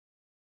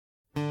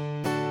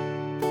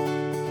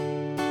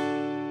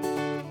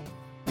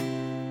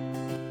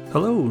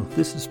Hello,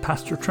 this is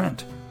Pastor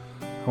Trent.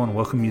 I want to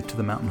welcome you to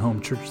the Mountain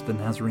Home Church the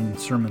Nazarene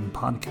Sermon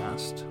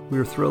Podcast. We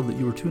are thrilled that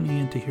you are tuning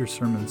in to hear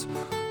sermons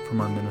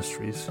from our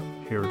ministries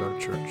here at our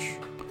church.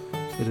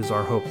 It is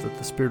our hope that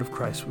the Spirit of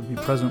Christ would be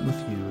present with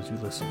you as you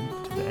listen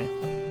today.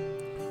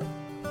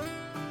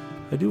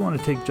 I do want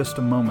to take just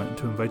a moment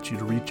to invite you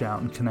to reach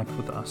out and connect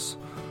with us.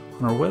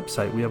 On our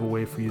website, we have a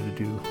way for you to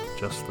do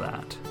just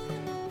that.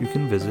 You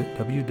can visit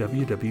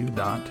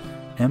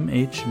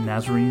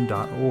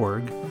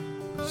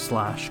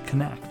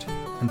www.mhnazarene.org/connect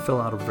and fill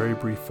out a very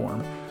brief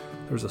form.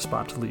 There's a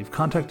spot to leave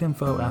contact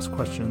info, ask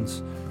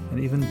questions, and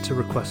even to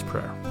request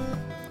prayer.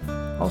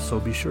 Also,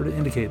 be sure to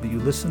indicate that you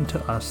listen to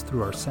us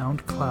through our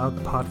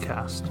SoundCloud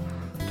podcast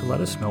to let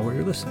us know where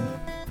you're listening.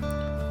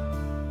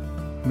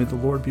 May the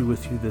Lord be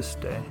with you this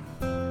day.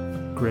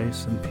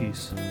 Grace and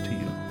peace to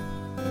you.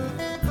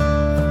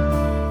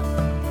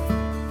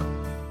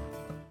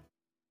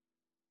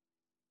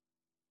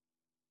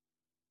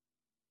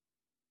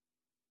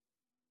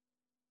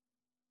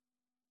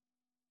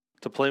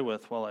 To play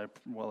with while I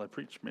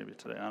preach maybe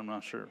today. I'm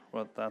not sure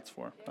what that's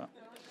for.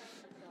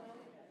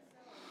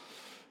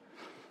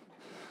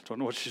 Don't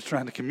know what she's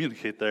trying to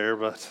communicate there,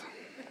 but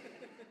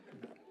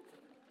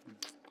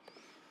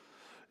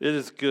it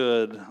is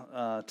good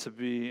to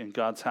be in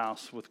God's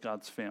house with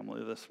God's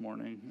family this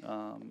morning,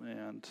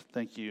 and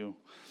thank you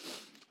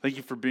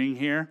for being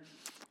here.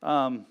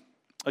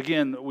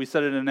 Again, we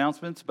said it in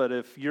announcements, but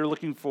if you're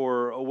looking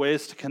for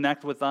ways to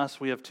connect with us,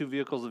 we have two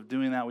vehicles of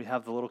doing that. We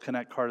have the little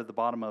Connect card at the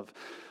bottom of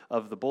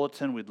the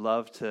bulletin. We'd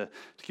love to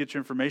get your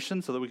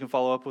information so that we can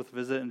follow up with a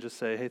visit and just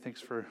say, hey,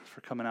 thanks for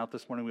coming out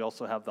this morning. We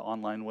also have the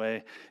online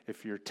way.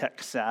 If you're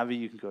tech savvy,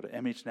 you can go to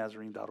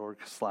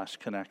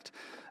mhnazarene.org/connect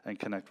and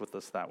connect with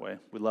us that way.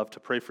 We'd love to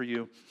pray for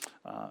you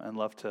and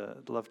love to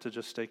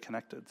just stay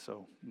connected.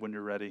 So when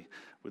you're ready,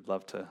 we'd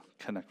love to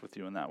connect with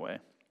you in that way.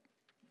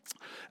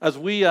 As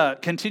we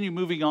continue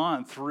moving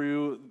on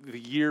through the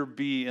year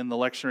B in the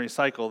lectionary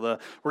cycle,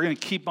 we're going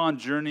to keep on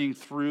journeying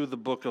through the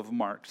book of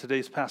Mark.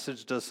 Today's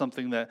passage does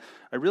something that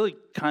I really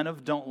kind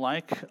of don't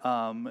like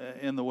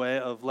in the way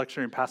of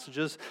lectionary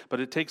passages, but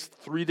it takes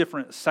three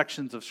different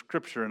sections of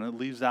Scripture and it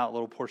leaves out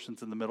little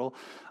portions in the middle.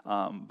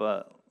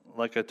 But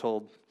like I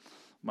told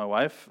my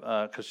wife,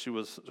 because she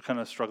was kind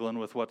of struggling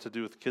with what to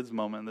do with the kids'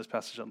 moment in this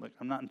passage, I'm like,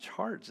 I'm not in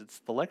charge. It's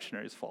the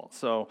lectionary's fault.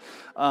 So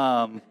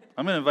I'm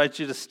going to invite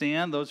you to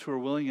stand, those who are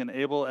willing and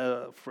able,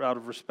 out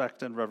of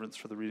respect and reverence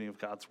for the reading of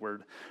God's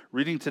Word.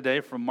 Reading today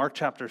from Mark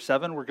chapter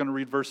 7, we're going to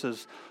read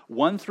verses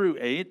 1 through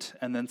 8,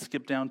 and then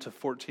skip down to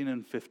 14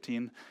 and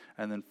 15,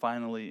 and then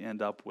finally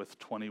end up with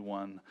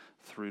 21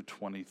 through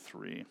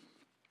 23.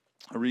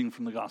 A reading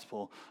from the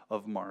Gospel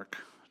of Mark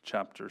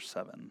chapter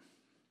 7.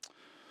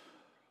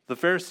 The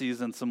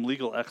Pharisees and some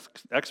legal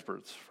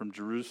experts from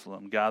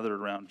Jerusalem gathered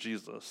around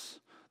Jesus.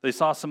 They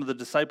saw some of the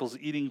disciples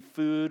eating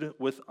food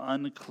with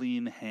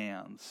unclean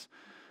hands.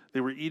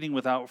 They were eating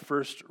without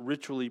first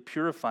ritually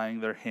purifying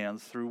their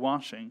hands through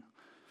washing.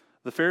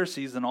 The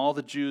Pharisees and all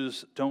the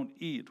Jews don't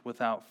eat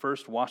without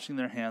first washing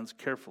their hands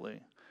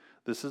carefully.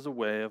 This is a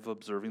way of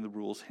observing the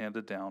rules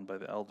handed down by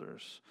the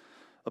elders.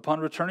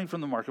 Upon returning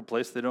from the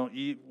marketplace, they don't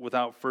eat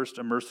without first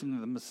immersing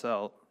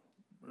themselves.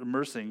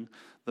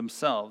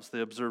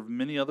 They observe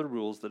many other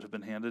rules that have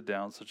been handed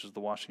down, such as the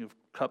washing of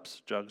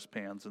cups, jugs,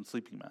 pans, and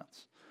sleeping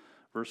mats.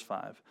 Verse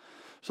 5.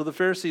 So the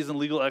Pharisees and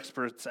legal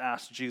experts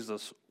asked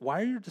Jesus,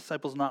 why are your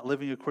disciples not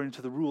living according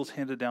to the rules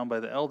handed down by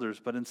the elders,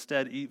 but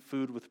instead eat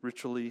food with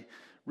ritually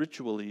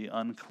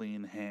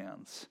unclean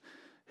hands?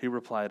 He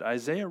replied,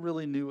 Isaiah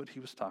really knew what he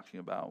was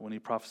talking about when he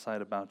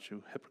prophesied about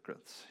you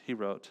hypocrites. He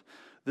wrote,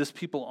 this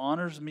people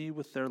honors me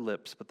with their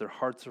lips, but their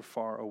hearts are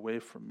far away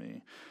from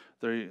me.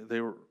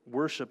 Their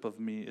worship of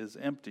me is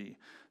empty,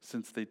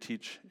 since they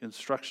teach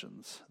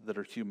instructions that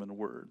are human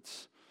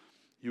words.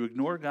 You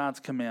ignore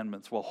God's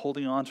commandments while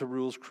holding on to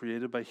rules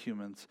created by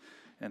humans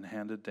and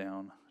handed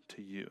down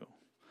to you.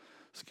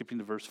 Skipping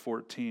to verse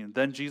 14.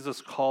 Then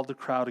Jesus called the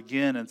crowd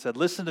again and said,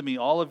 listen to me,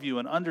 all of you,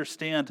 and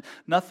understand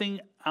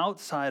nothing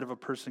outside of a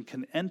person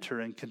can enter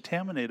and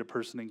contaminate a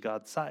person in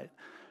God's sight.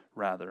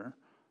 Rather,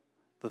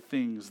 the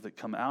things that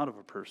come out of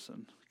a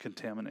person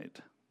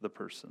contaminate the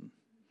person.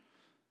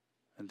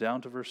 And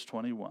down to verse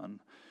 21,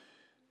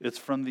 it's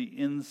from the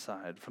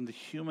inside, from the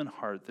human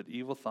heart, that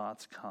evil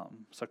thoughts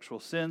come.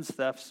 Sexual sins,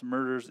 thefts,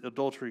 murders,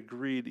 adultery,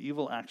 greed,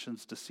 evil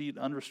actions, deceit,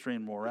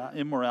 unrestrained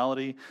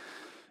immorality,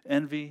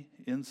 envy,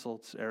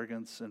 insults,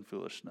 arrogance, and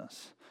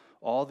foolishness.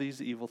 All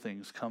these evil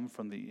things come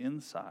from the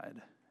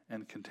inside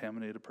and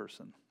contaminate a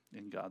person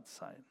in God's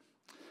sight.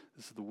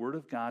 This is the word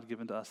of God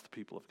given to us, the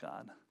people of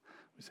God.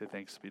 We say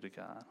thanks be to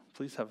God.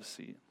 Please have a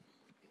seat.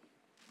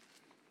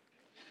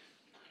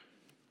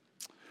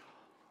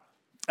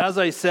 As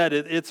I said,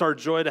 it's our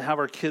joy to have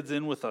our kids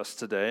in with us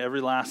today.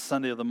 Every last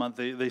Sunday of the month,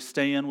 they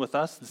stay in with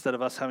us instead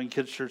of us having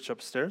kids' church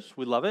upstairs.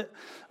 We love it.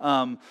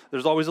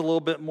 There's always a little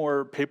bit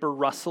more paper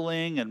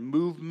rustling and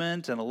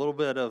movement and a little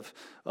bit of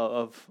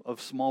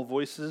small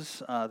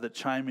voices that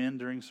chime in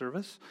during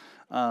service.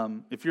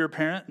 If you're a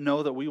parent,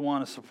 know that we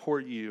want to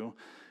support you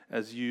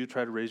as you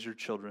try to raise your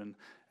children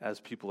as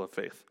people of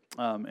faith.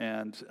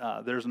 And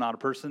there's not a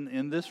person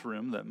in this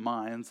room that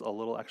minds a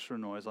little extra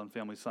noise on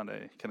Family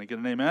Sunday. Can I get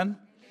an amen?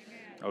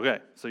 Okay,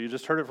 so you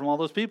just heard it from all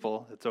those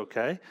people. It's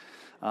okay.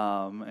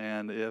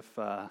 And if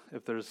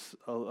there's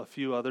a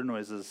few other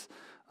noises,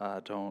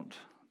 don't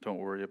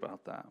worry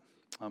about that.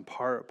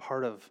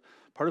 Part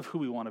of who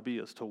we want to be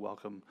is to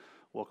welcome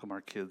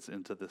our kids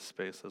into this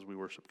space as we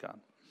worship God.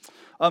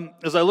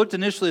 As I looked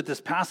initially at this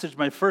passage,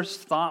 my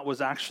first thought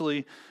was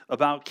actually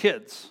about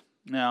kids.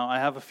 Now, I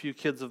have a few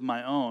kids of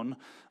my own,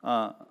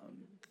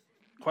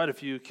 quite a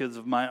few kids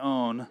of my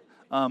own.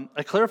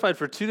 I clarified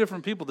for two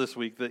different people this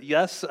week that,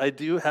 yes, I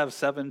do have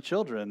 7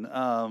 children.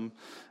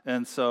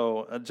 And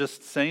so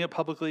just saying it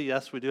publicly,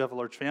 yes, we do have a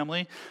large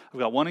family. I've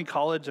got 1 in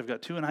college. I've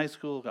got 2 in high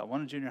school. I've got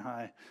 1 in junior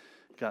high.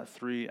 I've got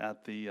 3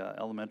 at the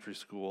elementary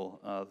school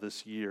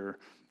this year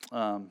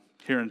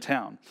here in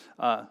town.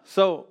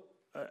 So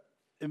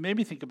it made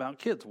me think about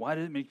kids. Why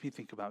did it make me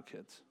think about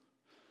kids?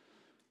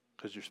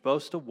 Because you're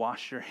supposed to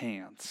wash your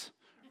hands,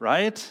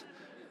 right?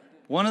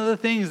 One of the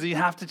things that you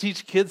have to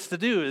teach kids to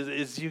do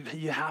is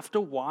you have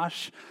to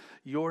wash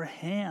your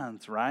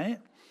hands, right?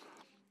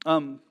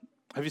 Have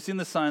you seen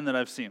the sign that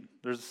I've seen?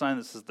 There's a sign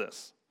that says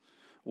this: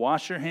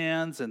 wash your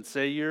hands and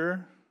say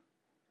your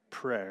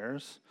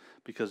prayers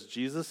because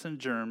Jesus and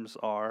germs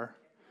are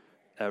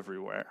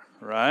everywhere,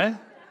 right?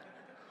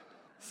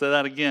 Say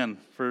that again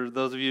for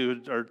those of you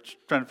who are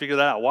trying to figure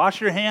that out. Wash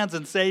your hands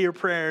and say your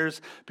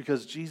prayers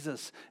because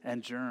Jesus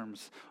and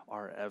germs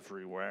are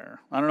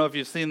everywhere. I don't know if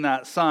you've seen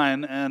that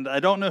sign, and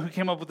I don't know who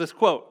came up with this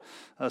quote,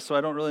 so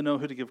I don't really know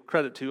who to give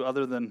credit to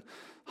other than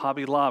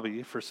Hobby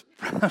Lobby for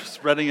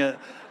spreading it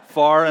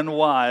far and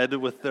wide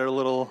with their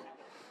little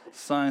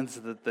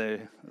signs that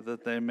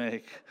they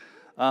make.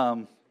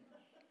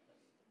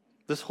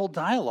 This whole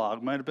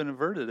dialogue might have been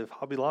averted if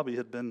Hobby Lobby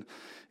had been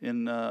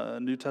in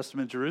New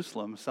Testament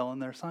Jerusalem selling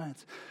their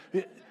signs.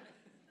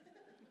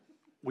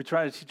 We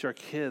try to teach our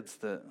kids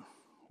that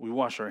we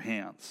wash our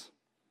hands.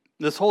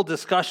 This whole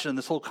discussion,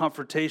 this whole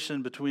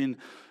confrontation between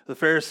the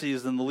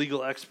Pharisees and the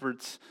legal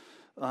experts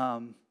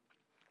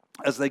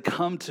as they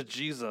come to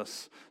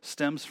Jesus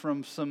stems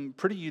from some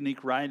pretty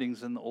unique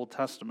writings in the Old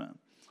Testament.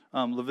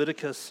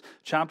 Leviticus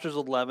chapters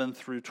 11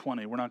 through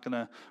 20. We're not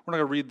gonna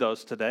read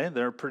those today.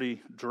 They're a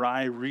pretty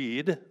dry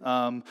read.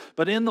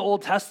 But in the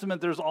Old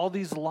Testament, there's all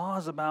these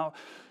laws about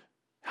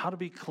how to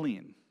be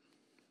clean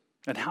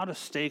and how to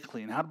stay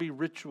clean, how to be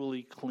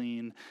ritually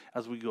clean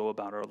as we go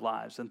about our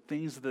lives, and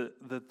things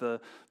that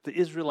the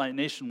Israelite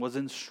nation was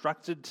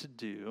instructed to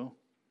do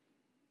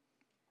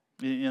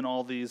in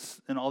all these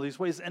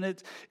ways. And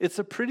it's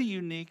a pretty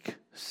unique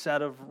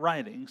set of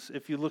writings.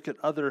 If you look at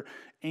other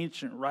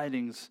ancient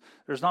writings,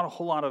 there's not a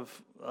whole lot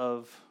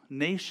of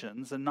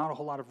nations and not a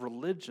whole lot of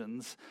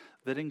religions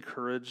that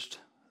encouraged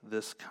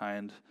this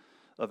kind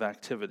of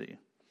activity.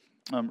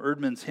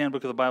 Erdman's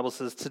Handbook of the Bible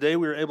says, today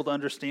we are able to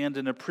understand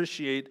and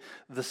appreciate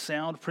the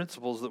sound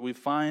principles that we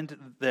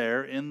find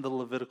there in the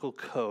Levitical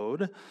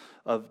code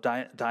of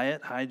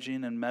diet,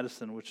 hygiene, and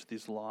medicine, which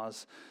these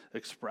laws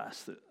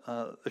express.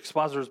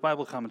 Expositor's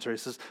Bible Commentary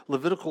says,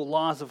 Levitical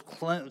laws of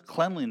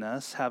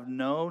cleanliness have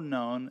no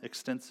known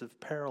extensive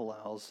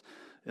parallels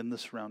in the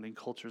surrounding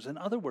cultures. In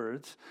other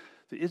words,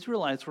 the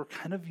Israelites were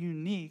kind of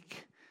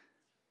unique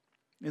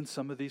in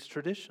some of these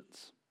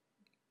traditions.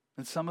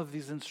 And some of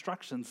these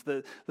instructions,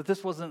 that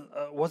this wasn't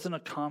a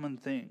common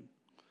thing.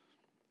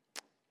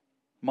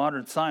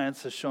 Modern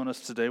science has shown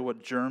us today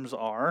what germs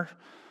are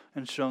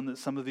and shown that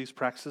some of these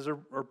practices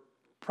are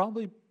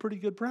probably pretty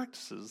good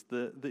practices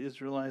that the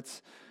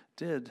Israelites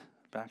did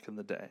back in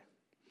the day.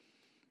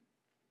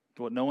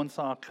 What no one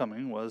saw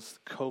coming was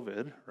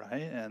COVID,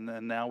 right?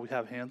 And now we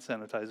have hand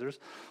sanitizers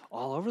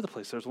all over the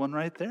place. There's one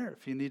right there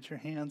if you need your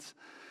hands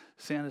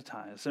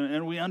sanitized.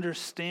 And we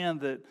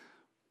understand that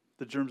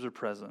the germs are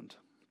present,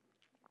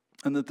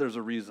 and that there's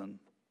a reason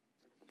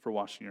for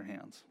washing your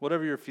hands.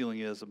 Whatever your feeling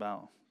is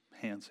about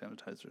hand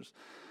sanitizers.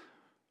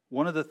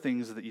 One of the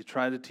things that you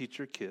try to teach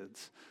your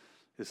kids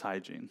is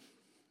hygiene,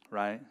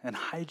 right? And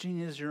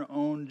hygiene is your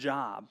own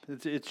job.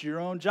 It's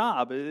your own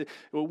job.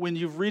 When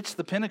you've reached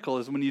the pinnacle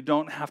is when you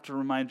don't have to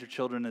remind your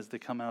children as they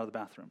come out of the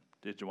bathroom.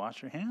 Did you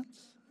wash your hands?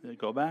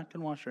 Go back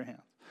and wash your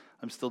hands.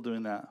 I'm still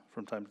doing that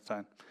from time to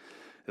time.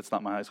 It's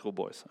not my high school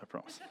boys, I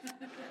promise.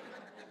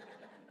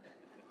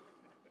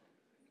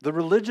 The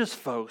religious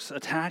folks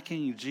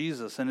attacking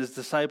Jesus and his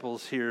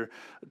disciples here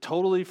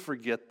totally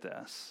forget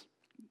this.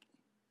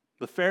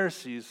 The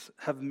Pharisees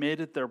have made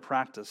it their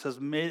practice,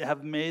 have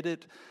made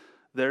it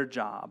their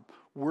job.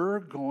 We're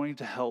going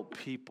to help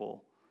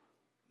people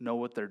know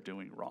what they're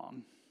doing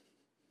wrong.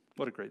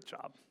 What a great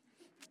job.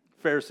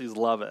 Pharisees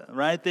love it,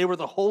 right? They were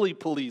the holy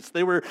police.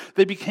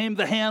 They became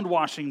the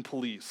hand-washing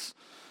police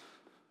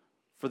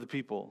for the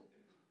people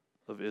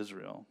of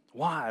Israel.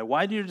 Why?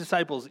 Why do your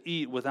disciples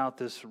eat without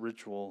this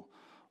ritual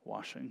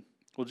washing?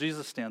 Well,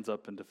 Jesus stands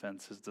up and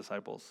defends his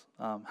disciples.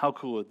 How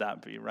cool would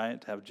that be,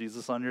 right? To have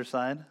Jesus on your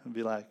side and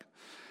be like,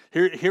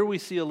 here we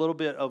see a little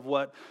bit of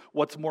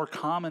what's more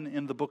common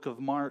in the book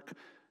of Mark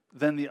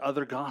than the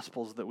other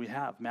Gospels that we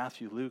have,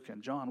 Matthew, Luke,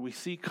 and John. We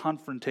see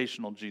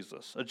confrontational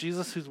Jesus, a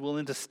Jesus who's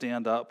willing to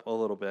stand up a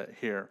little bit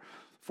here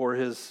for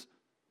his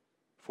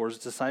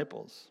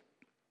disciples.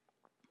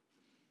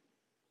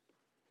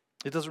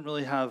 He doesn't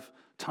really have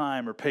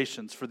time or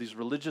patience for these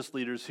religious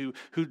leaders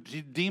who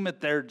deem it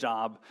their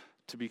job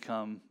to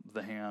become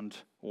the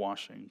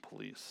hand-washing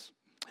police.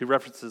 He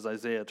references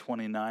Isaiah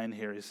 29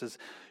 here. He says,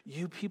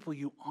 "You people,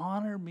 you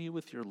honor me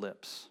with your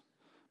lips,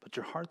 but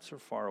your hearts are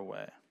far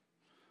away.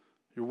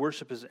 Your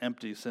worship is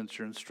empty since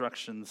your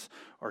instructions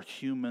are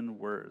human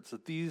words."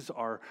 That these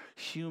are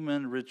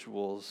human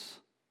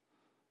rituals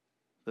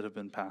that have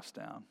been passed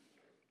down.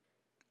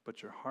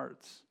 But your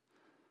hearts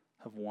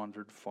have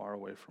wandered far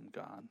away from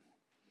God.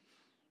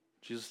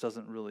 Jesus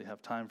doesn't really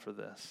have time for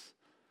this,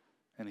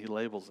 and he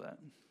labels it.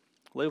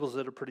 Labels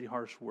it a pretty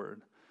harsh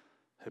word,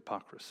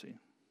 hypocrisy.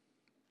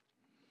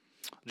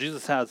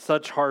 Jesus has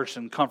such harsh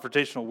and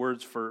confrontational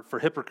words for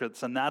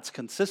hypocrites, and that's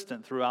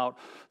consistent throughout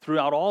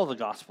all the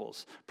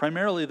Gospels.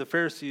 Primarily the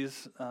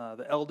Pharisees,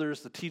 the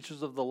elders, the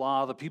teachers of the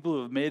law, the people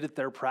who have made it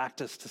their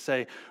practice to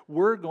say,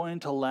 we're going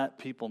to let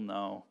people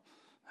know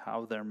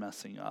how they're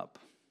messing up.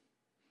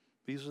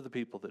 These are the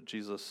people that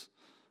Jesus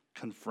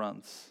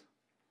confronts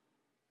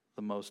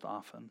the most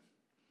often.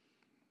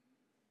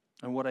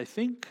 And what I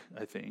think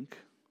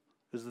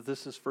is that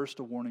this is first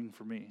a warning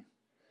for me.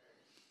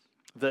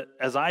 That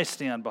as I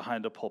stand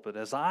behind a pulpit,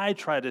 as I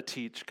try to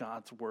teach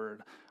God's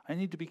word, I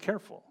need to be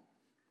careful.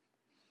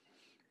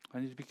 I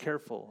need to be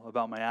careful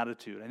about my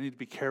attitude. I need to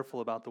be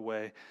careful about the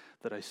way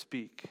that I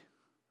speak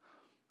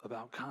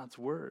about God's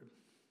word.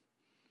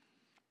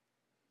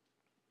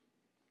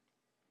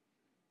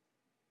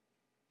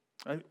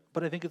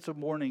 But I think it's a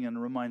warning and a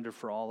reminder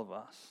for all of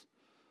us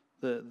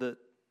that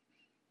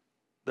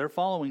they're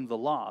following the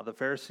law. The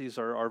Pharisees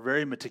are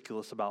very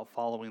meticulous about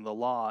following the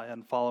law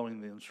and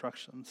following the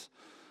instructions,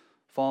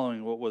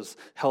 following what was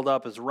held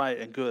up as right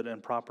and good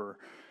and proper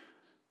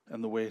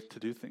and the way to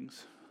do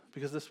things.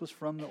 Because this was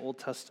from the Old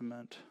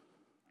Testament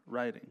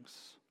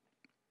writings.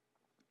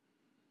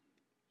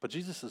 But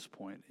Jesus'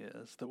 point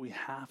is that we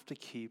have to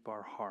keep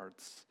our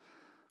hearts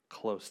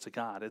close to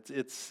God.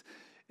 It's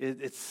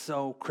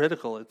so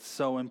critical. It's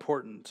so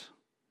important.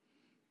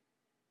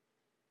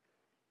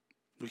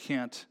 We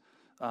can't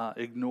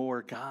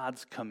ignore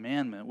God's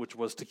commandment, which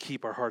was to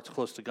keep our hearts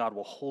close to God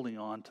while holding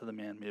on to the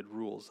man-made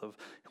rules of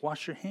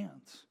wash your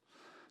hands,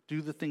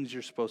 do the things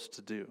you're supposed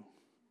to do.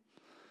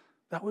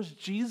 That was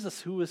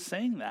Jesus who was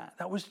saying that.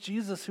 That was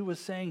Jesus who was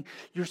saying,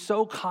 you're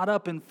so caught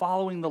up in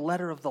following the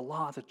letter of the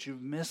law that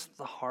you've missed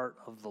the heart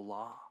of the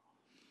law.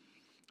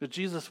 That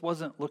Jesus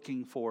wasn't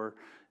looking for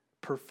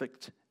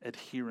perfect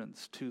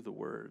adherence to the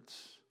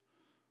words.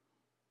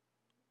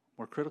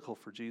 More critical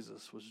for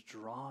Jesus was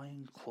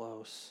drawing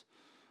close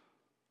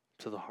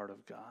to the heart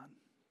of God.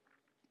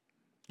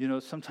 You know,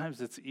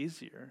 sometimes it's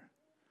easier.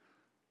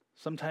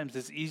 Sometimes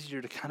it's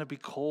easier to kind of be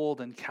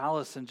cold and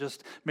callous and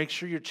just make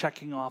sure you're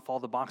checking off all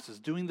the boxes,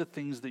 doing the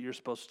things that you're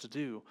supposed to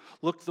do,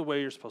 look the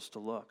way you're supposed to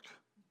look.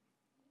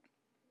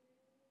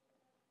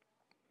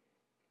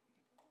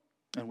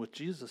 And with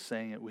Jesus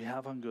saying it, we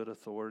have on good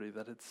authority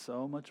that it's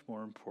so much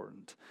more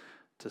important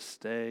to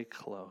stay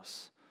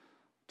close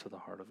to the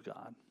heart of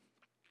God.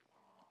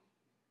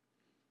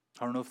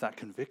 I don't know if that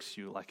convicts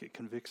you like it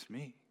convicts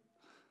me.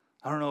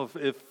 I don't know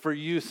if for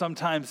you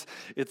sometimes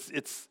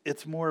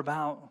it's more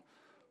about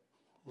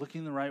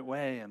looking the right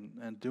way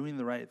and doing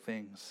the right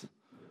things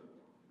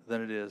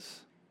than it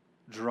is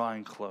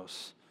drawing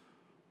close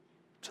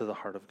to the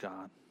heart of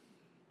God.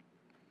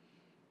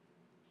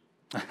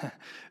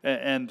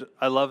 And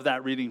I love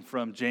that reading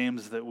from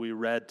James that we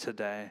read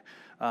today.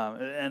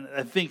 And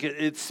I think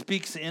it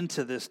speaks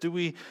into this. Do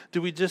we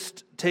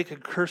just take a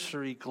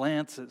cursory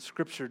glance at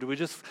Scripture? Do we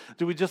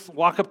just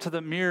walk up to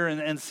the mirror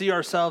and see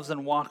ourselves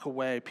and walk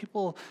away?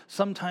 People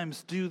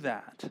sometimes do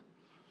that.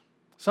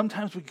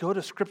 Sometimes we go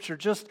to Scripture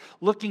just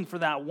looking for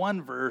that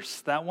one verse,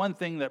 that one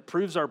thing that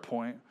proves our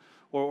point,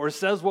 or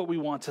says what we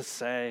want to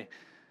say,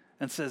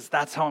 and says,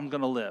 that's how I'm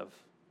going to live.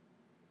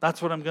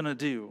 That's what I'm going to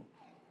do.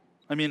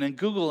 I mean, and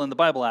Google and the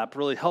Bible app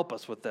really help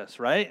us with this,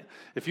 right?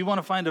 If you want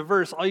to find a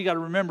verse, all you got to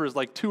remember is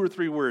like 2 or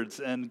 3 words,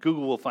 and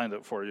Google will find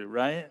it for you,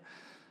 right?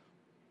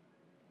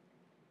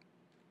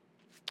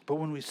 But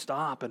when we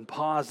stop and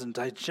pause and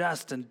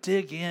digest and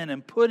dig in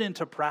and put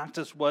into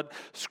practice what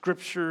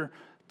Scripture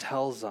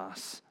tells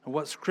us and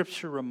what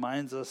Scripture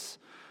reminds us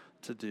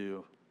to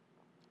do,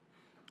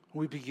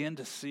 we begin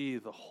to see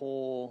the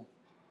whole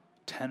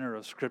tenor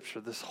of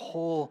Scripture, this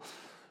whole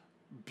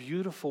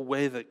beautiful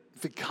way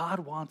that God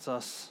wants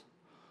us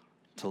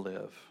to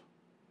live.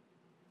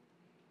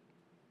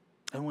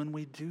 And when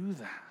we do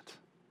that,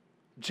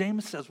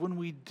 James says when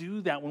we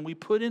do that, when we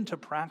put into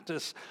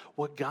practice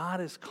what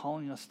God is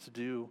calling us to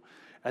do,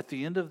 at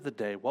the end of the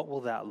day, what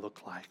will that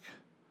look like?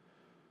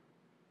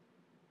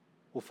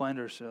 We'll find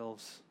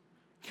ourselves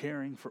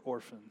caring for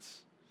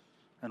orphans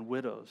and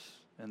widows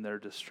in their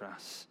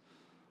distress,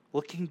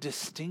 looking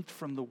distinct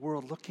from the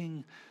world,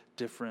 looking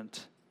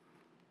different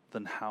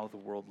than how the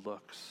world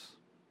looks.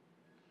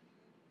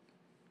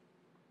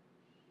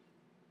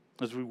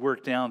 As we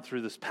work down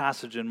through this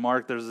passage in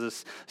Mark, there's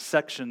this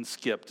section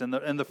skipped. And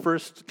the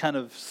first kind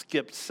of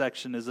skipped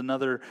section is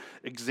another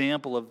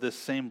example of this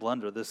same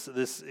blunder,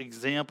 this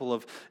example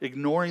of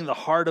ignoring the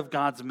heart of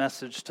God's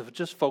message to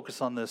just focus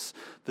on this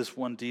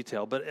one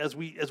detail. But as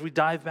we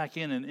dive back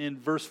in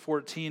verse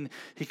 14,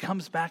 he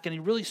comes back and he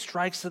really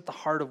strikes at the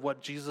heart of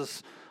what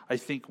Jesus, I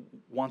think,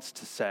 wants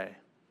to say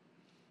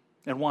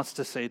and wants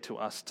to say to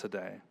us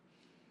today.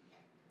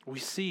 We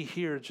see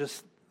here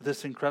just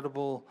this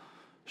incredible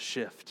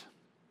shift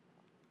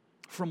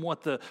from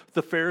what the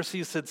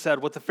Pharisees had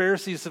said, what the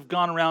Pharisees have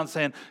gone around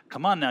saying,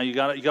 come on now, you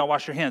gotta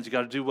wash your hands, you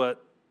gotta do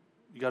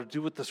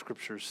what the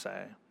scriptures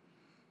say.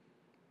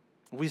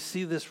 We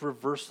see this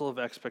reversal of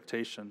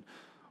expectation.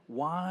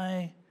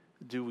 Why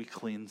do we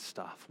clean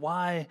stuff?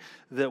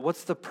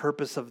 What's the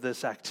purpose of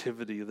this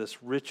activity,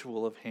 this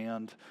ritual of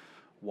hand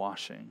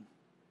washing?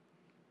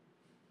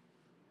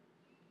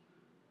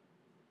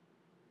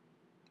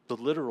 The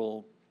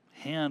literal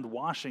hand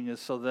washing is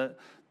so that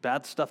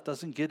bad stuff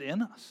doesn't get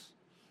in us.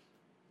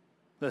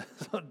 The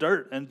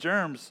dirt and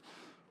germs,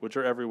 which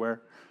are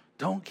everywhere,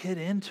 don't get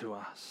into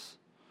us.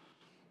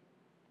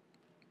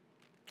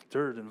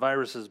 Dirt and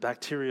viruses,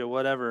 bacteria,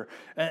 whatever.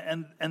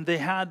 And they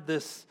had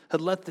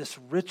let this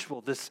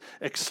ritual, this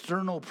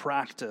external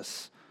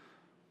practice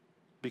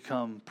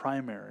become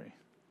primary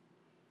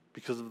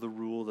because of the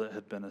rule that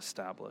had been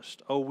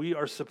established. Oh, we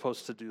are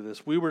supposed to do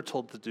this. We were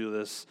told to do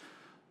this,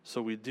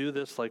 so we do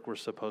this like we're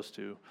supposed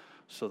to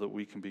so that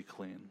we can be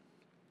clean.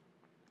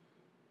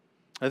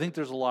 I think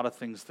there's a lot of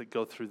things that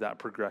go through that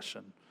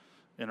progression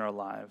in our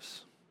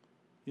lives.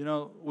 You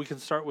know, we can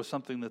start with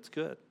something that's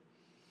good.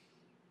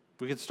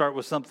 We can start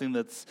with something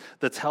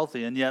that's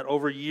healthy, and yet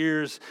over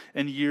years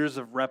and years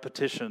of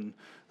repetition,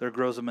 there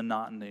grows a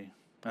monotony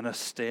and a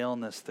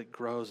staleness that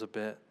grows a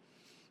bit.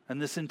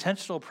 And this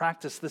intentional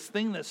practice, this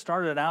thing that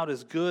started out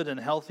as good and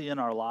healthy in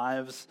our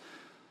lives,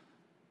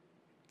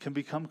 can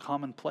become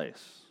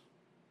commonplace,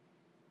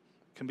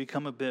 can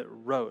become a bit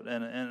rote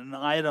and an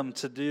item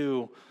to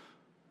do,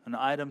 an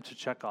item to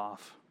check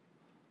off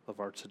of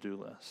our to-do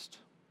list.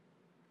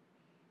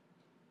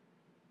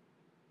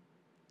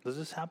 Does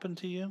this happen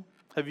to you?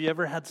 Have you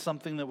ever had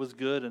something that was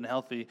good and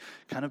healthy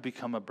kind of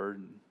become a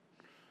burden,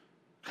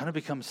 kind of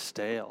become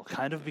stale,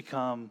 kind of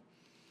become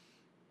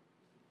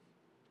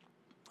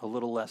a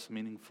little less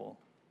meaningful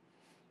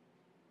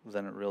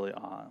than it really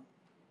ought?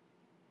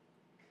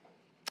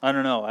 I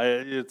don't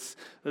know.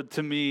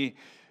 To me,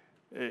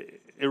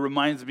 it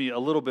reminds me a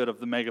little bit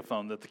of the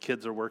megaphone that the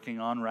kids are working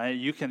on, right?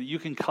 You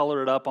can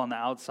color it up on the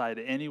outside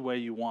any way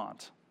you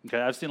want. Okay,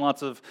 I've seen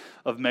lots of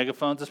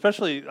megaphones,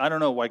 especially, I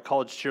don't know why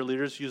college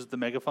cheerleaders use the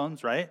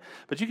megaphones, right?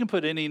 But you can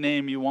put any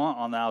name you want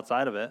on the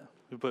outside of it.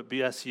 We put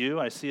BSU.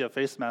 I see a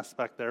face mask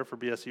back there for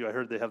BSU. I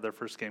heard they have their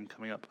first game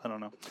coming up. I don't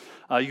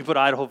know. You can put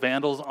Idaho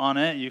Vandals on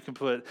it. You can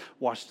put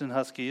Washington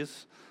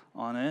Huskies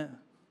on it.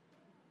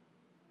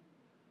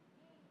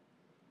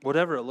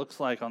 Whatever it looks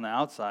like on the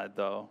outside,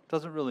 though,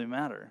 doesn't really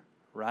matter,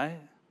 right?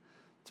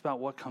 It's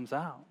about what comes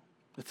out.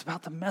 It's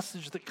about the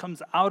message that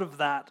comes out of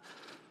that.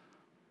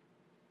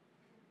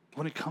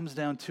 When it comes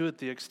down to it,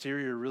 the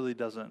exterior really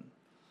doesn't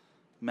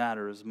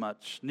matter as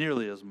much,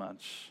 nearly as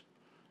much,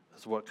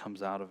 as what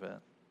comes out of it.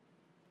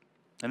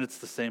 And it's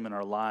the same in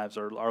our lives.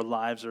 Our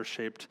lives are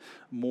shaped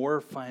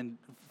more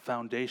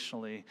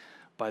foundationally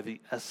by the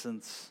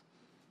essence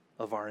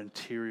of our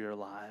interior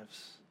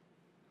lives.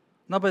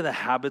 Not by the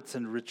habits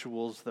and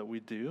rituals that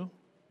we do.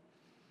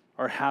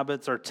 Our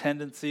habits, our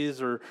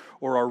tendencies, or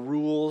our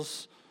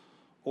rules,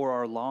 or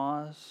our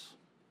laws.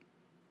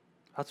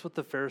 That's what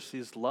the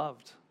Pharisees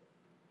loved.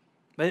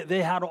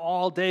 They had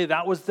all day.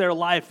 That was their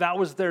life. That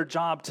was their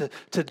job,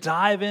 to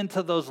dive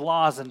into those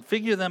laws and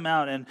figure them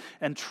out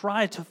and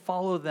try to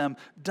follow them,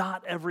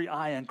 dot every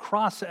I and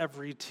cross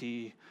every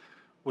T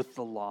with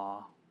the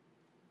law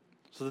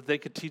so that they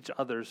could teach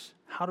others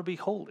how to be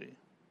holy.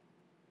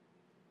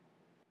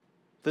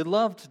 They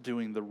loved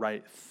doing the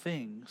right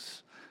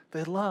things.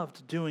 They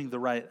loved doing the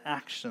right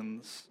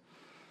actions,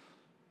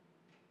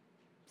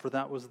 for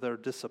that was their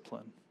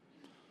discipline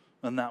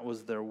and that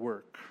was their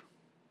work.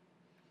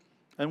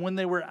 And when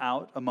they were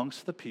out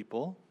amongst the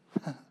people,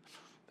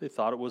 they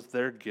thought it was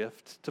their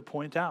gift to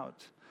point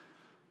out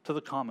to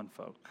the common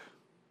folk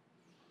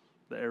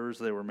the errors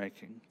they were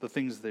making, the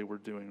things they were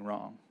doing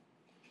wrong.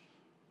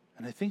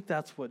 And I think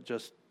that's what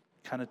just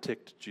kind of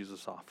ticked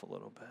Jesus off a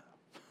little bit.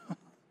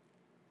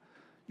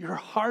 Your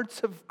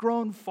hearts have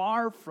grown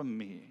far from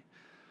me.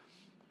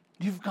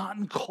 You've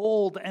gotten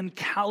cold and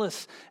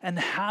callous and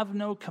have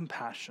no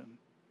compassion.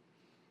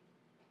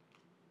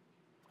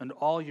 And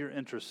all you're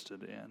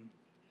interested in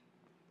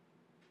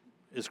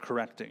is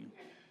correcting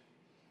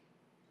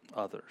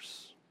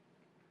others.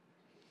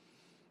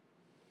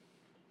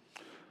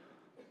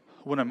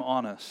 When I'm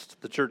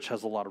honest, the church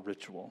has a lot of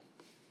ritual.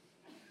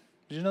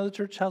 Did you know the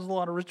church has a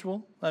lot of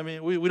ritual? I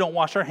mean, we don't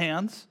wash our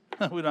hands.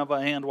 We don't have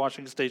a hand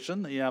washing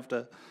station that you have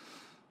to,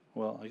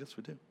 well, I guess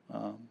we do.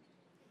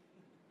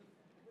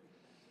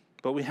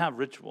 But we have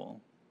ritual.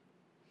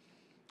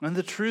 And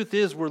the truth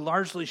is, we're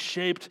largely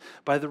shaped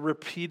by the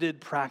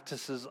repeated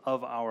practices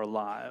of our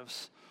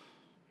lives.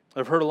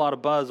 I've heard a lot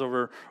of buzz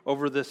over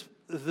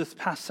this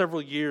past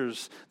several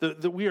years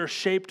that we are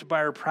shaped by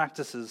our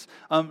practices.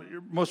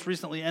 Most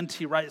recently,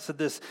 N.T. Wright said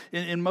this: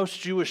 in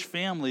most Jewish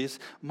families,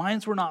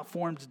 minds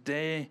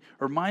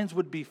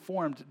would be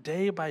formed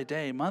day by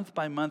day, month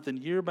by month, and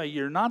year by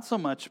year, not so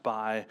much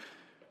by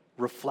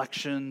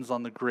reflections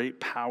on the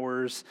great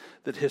powers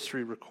that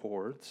history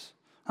records,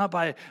 not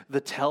by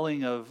the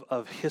telling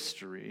of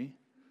history,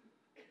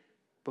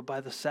 but by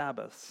the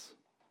Sabbaths,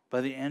 by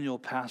the annual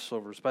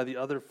Passovers, by the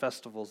other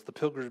festivals,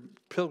 the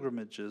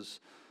pilgrimages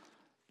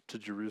to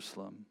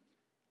Jerusalem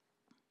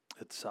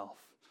itself.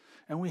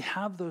 And we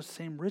have those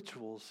same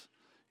rituals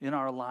in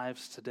our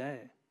lives today.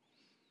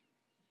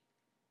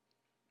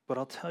 But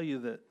I'll tell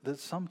you that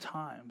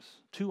sometimes,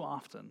 too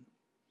often,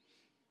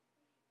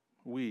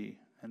 we,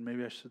 and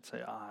maybe I should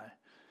say I,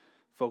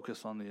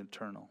 focus on the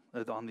external.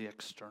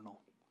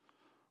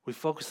 We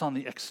focus on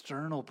the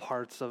external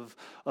parts of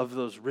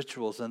those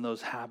rituals and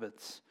those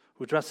habits.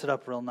 We dress it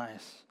up real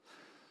nice.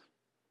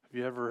 Have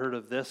you ever heard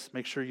of this?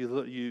 Make sure you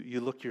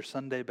look your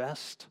Sunday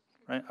best.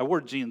 Right? I wore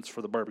jeans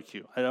for the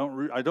barbecue.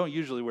 I don't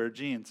usually wear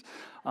jeans.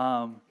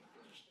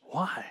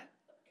 Why?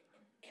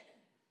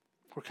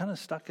 We're kind of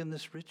stuck in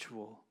this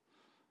ritual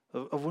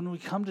of when we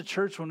come to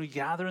church, when we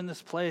gather in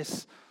this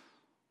place,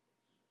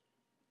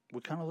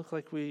 we kind of look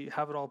like we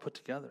have it all put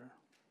together.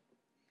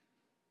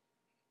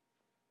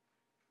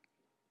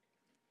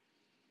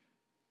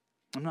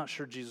 I'm not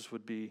sure Jesus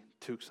would be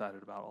too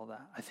excited about all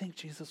that. I think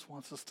Jesus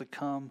wants us to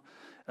come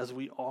as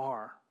we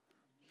are.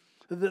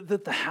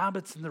 That the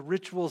habits and the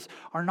rituals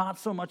are not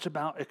so much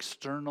about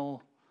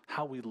external,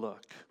 how we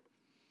look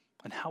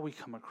and how we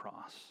come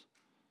across.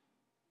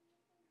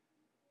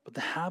 But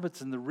the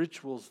habits and the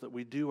rituals that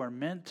we do are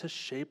meant to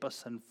shape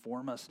us and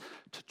form us,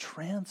 to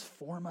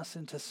transform us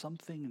into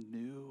something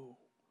new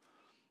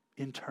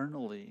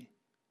internally.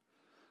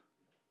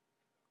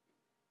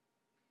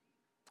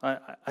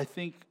 I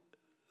think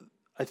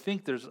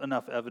there's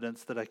enough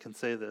evidence that I can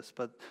say this,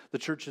 but the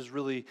church has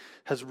really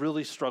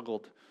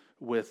struggled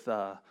with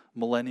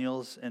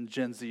millennials and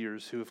Gen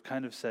Zers who have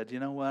kind of said, you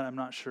know what, I'm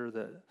not sure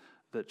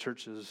that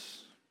church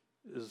is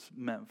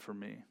meant for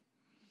me.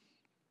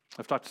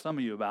 I've talked to some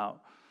of you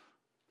about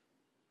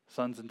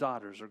sons and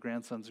daughters or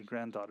grandsons and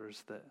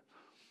granddaughters that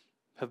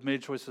have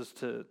made choices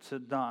to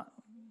not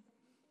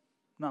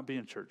be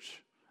in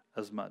church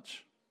as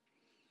much.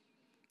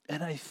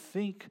 And I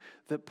think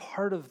that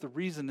part of the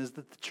reason is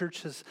that the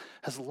church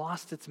has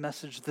lost its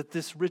message, that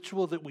this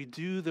ritual that we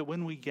do, that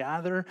when we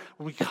gather,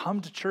 when we come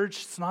to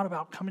church, it's not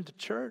about coming to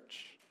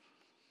church.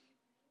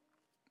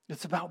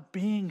 It's about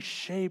being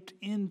shaped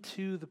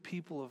into the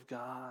people of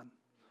God.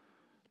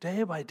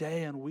 Day by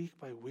day and week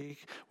by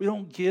week. We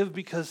don't give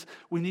because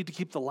we need to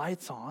keep the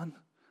lights on.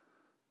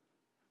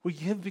 We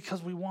give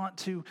because we want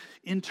to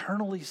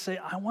internally say,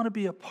 I want to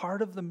be a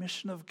part of the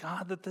mission of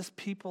God that this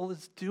people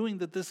is doing,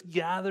 that this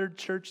gathered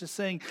church is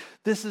saying,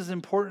 this is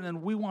important,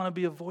 and we want to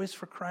be a voice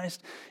for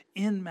Christ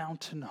in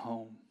Mountain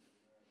Home.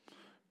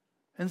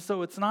 And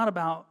so it's not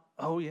about,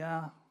 oh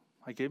yeah,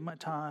 I gave my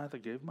tithe, I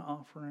gave my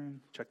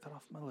offering, check that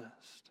off my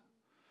list.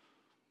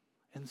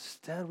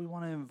 Instead, we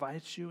want to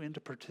invite you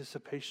into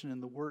participation in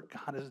the work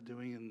God is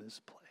doing in this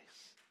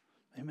place.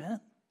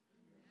 Amen?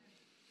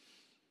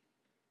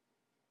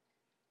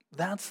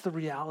 That's the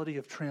reality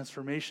of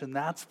transformation.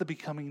 That's the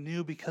becoming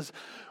new, because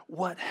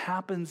what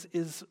happens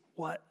is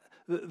what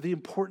the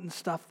important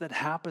stuff that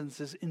happens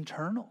is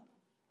internal.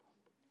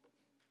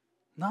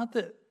 Not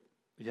that,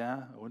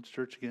 yeah, I went to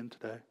church again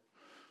today.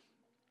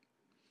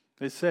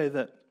 They say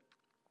that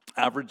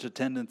average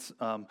attendance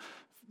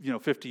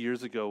 50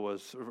 years ago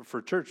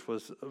for church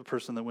was a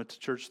person that went to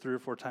church 3 or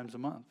 4 times a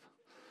month.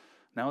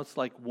 Now it's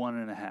like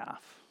 1.5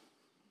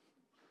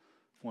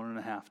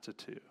 to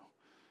 2.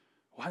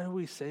 Why do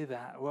we say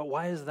that? Well,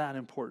 why is that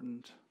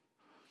important?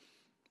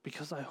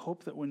 Because I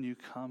hope that when you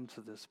come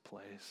to this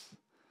place,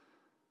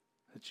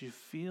 that you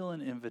feel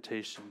an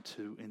invitation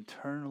to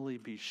internally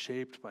be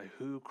shaped by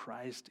who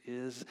Christ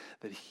is,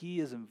 that He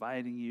is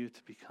inviting you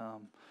to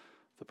become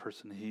the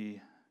person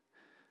He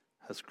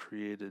has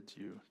created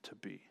you to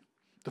be.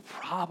 The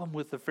problem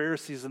with the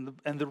Pharisees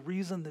and the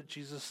reason that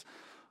Jesus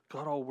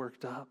got all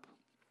worked up,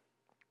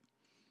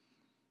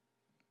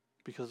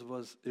 because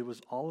it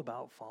was all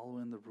about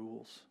following the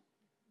rules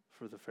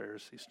for the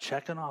Pharisees,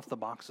 checking off the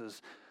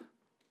boxes,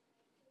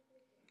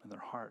 and their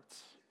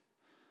hearts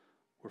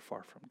were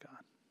far from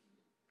God.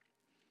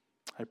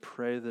 I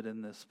pray that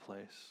in this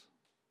place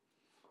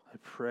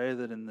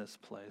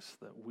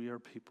that we are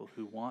people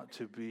who want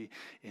to be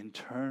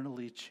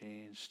internally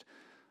changed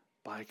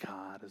by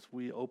God as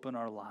we open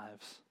our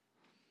lives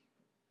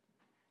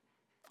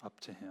up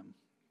to Him.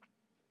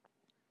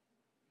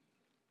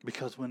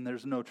 Because when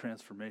there's no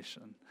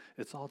transformation,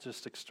 it's all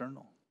just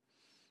external.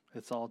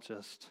 It's all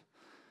just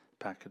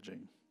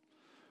packaging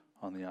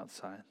on the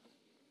outside.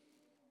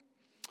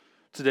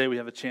 Today we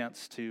have a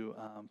chance to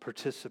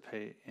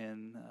participate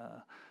in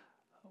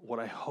what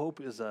I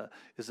hope is a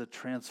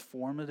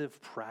transformative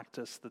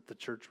practice that the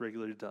church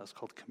regularly does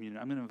called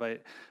communion. I'm going to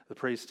invite the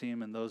praise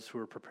team and those who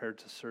are prepared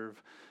to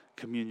serve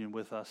communion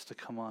with us to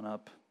come on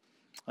up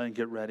and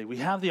get ready. We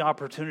have the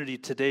opportunity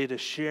today to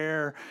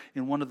share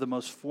in one of the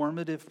most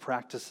formative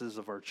practices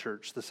of our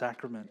church, the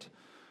sacrament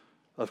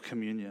of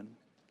communion.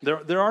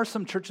 There are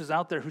some churches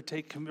out there who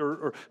take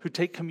who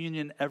take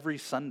communion every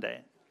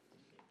Sunday.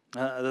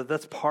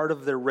 That's part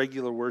of their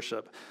regular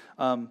worship.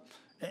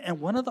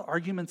 And one of the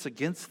arguments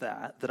against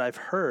that I've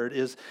heard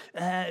is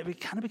it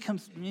kind of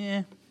becomes,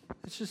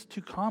 it's just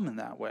too common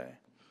that way.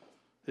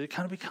 It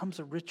kind of becomes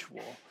a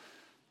ritual.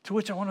 To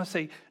which I want to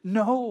say,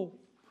 no,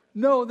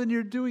 then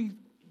you're doing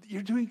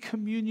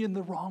communion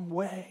the wrong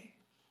way.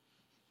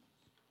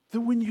 That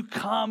when you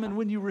come and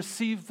when you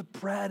receive the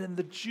bread and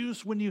the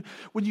juice, when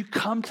you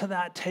come to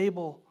that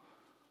table,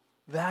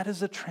 that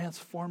is a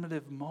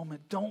transformative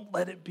moment. Don't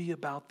let it be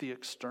about the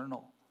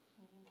external.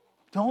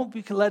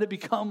 Let it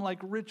become like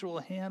ritual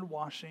hand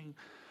washing,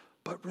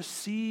 but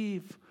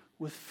receive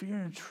with fear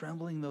and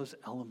trembling those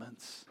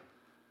elements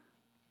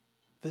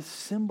that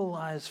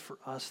symbolize for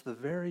us the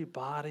very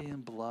body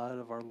and blood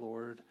of our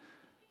Lord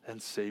and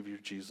Savior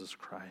Jesus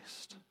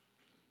Christ.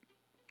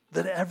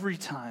 That every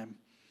time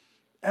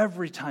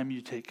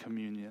you take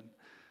communion,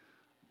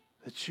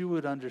 that you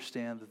would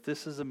understand that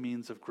this is a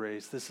means of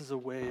grace. This is a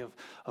way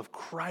of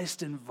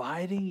Christ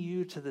inviting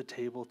you to the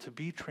table to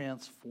be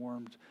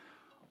transformed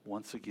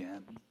once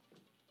again.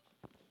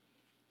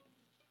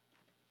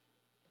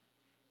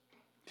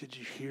 Did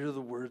you hear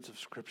the words of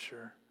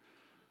Scripture?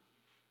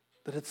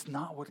 That it's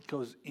not what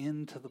goes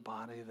into the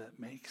body that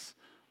makes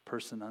a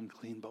person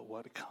unclean, but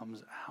what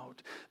comes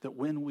out. That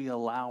when we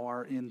allow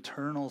our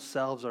internal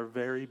selves, our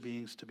very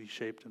beings, to be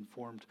shaped and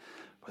formed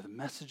by the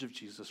message of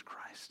Jesus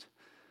Christ,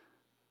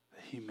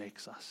 that He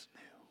makes us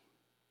new.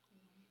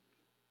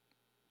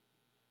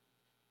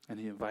 And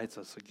He invites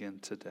us again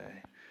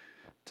today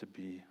to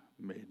be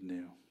made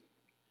new.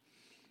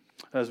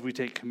 As we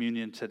take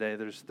communion today,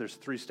 there's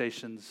 3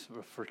 stations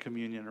for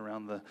communion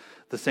around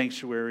the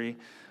sanctuary.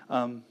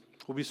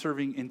 We'll be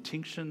serving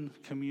intinction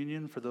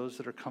communion for those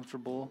that are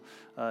comfortable.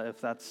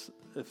 If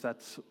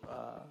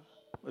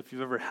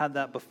you've ever had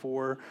that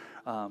before,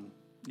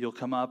 you'll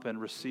come up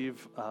and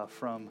receive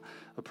from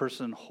a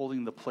person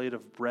holding the plate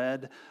of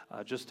bread,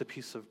 just a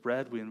piece of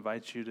bread. We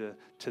invite you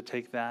to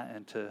take that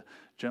and to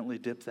gently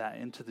dip that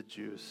into the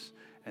juice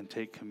and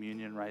take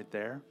communion right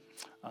there.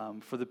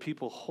 For the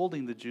people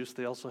holding the juice,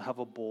 they also have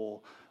a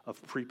bowl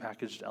of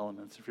prepackaged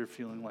elements. If you're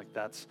feeling like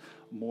that's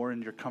more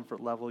in your comfort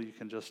level, you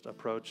can just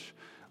approach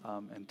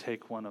and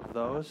take one of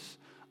those,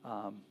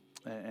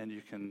 and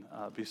you can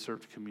be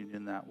served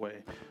communion that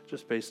way,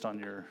 just based on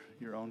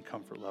your own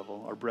comfort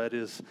level. Our bread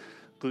is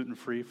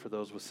gluten-free for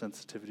those with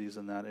sensitivities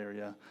in that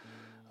area.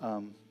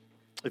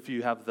 If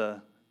you have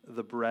the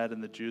bread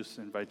and the juice,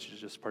 I invite you to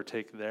just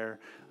partake there.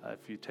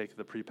 If you take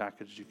the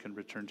prepackaged, you can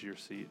return to your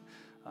seat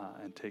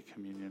and take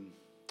communion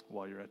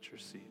while you're at your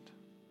seat.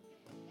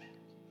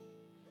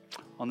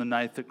 On the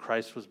night that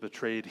Christ was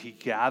betrayed, He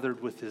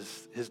gathered with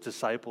his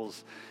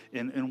disciples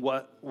in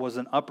what was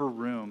an upper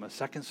room, a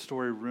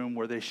second-story room,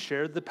 where they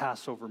shared the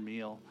Passover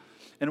meal.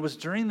 And it was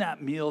during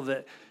that meal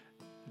that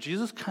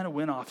Jesus kind of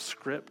went off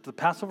script. The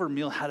Passover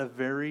meal had a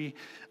very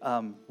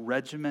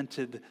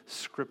regimented,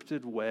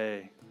 scripted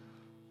way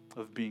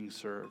of being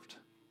served.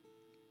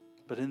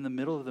 But in the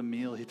middle of the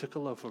meal, He took a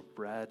loaf of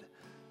bread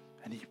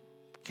and He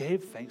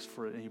gave thanks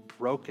for it, and He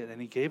broke it, and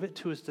He gave it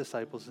to His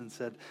disciples and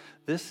said,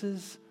 "This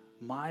is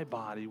my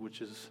body, which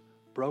is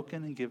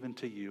broken and given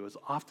to you. As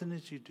often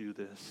as you do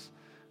this,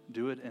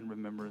 do it in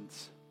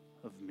remembrance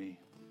of me."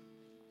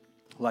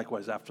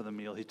 Likewise, after the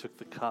meal, He took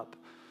the cup.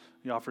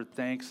 He offered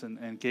thanks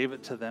and gave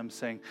it to them,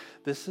 saying,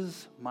 "This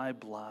is my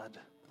blood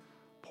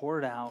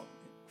poured out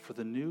for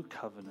the new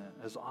covenant.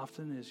 As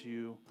often as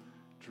you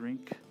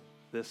drink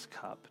this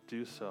cup,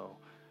 do so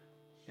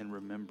in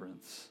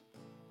remembrance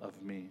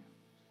of me."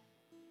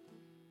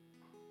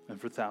 And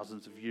for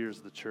thousands of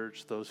years, the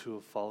church, those who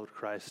have followed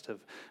Christ,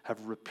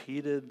 have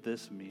repeated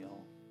this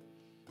meal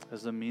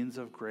as a means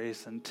of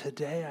grace. And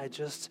today,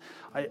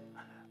 I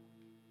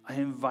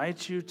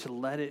invite you to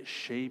let it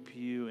shape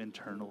you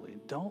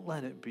internally. Don't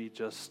let it be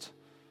just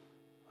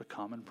a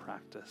common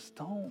practice.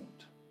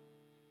 Don't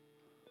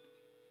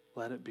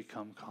let it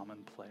become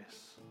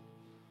commonplace.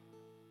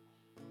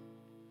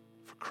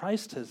 For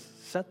Christ has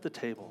set the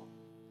table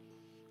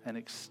and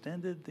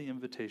extended the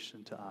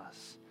invitation to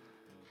us,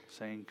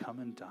 saying, "Come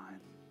and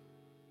dine."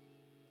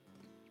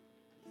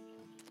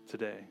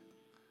 Today,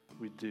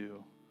 we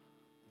do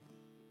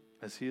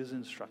as He has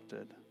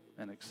instructed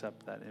and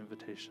accept that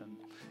invitation.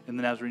 In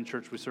the Nazarene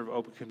Church, we serve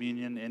open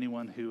communion.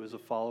 Anyone who is a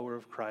follower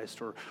of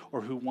Christ or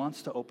who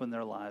wants to open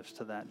their lives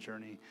to that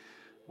journey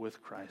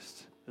with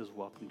Christ is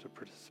welcome to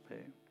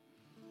participate.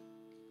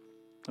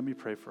 Let me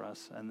pray for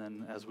us, and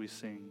then as we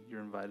sing,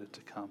 you're invited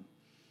to come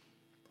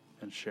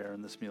and share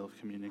in this meal of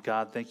communion.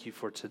 God, thank you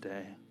for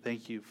today.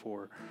 Thank you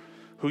for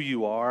who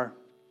you are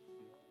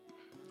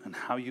and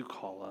how you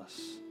call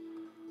us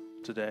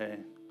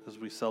today as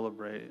we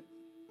celebrate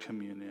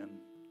communion.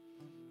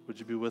 Would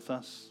you be with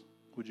us?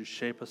 Would you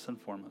shape us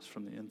and form us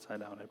from the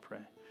inside out, I pray.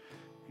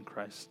 In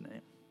Christ's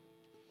name,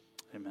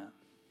 amen.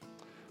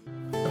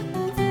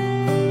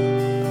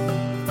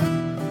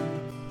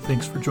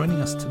 Thanks for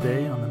joining us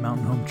today on the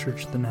Mountain Home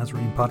Church the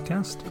Nazarene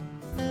podcast.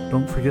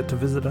 Don't forget to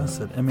visit us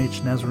at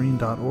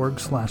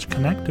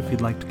mhnazarene.org/connect if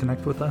you'd like to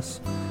connect with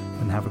us,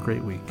 and have a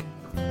great week.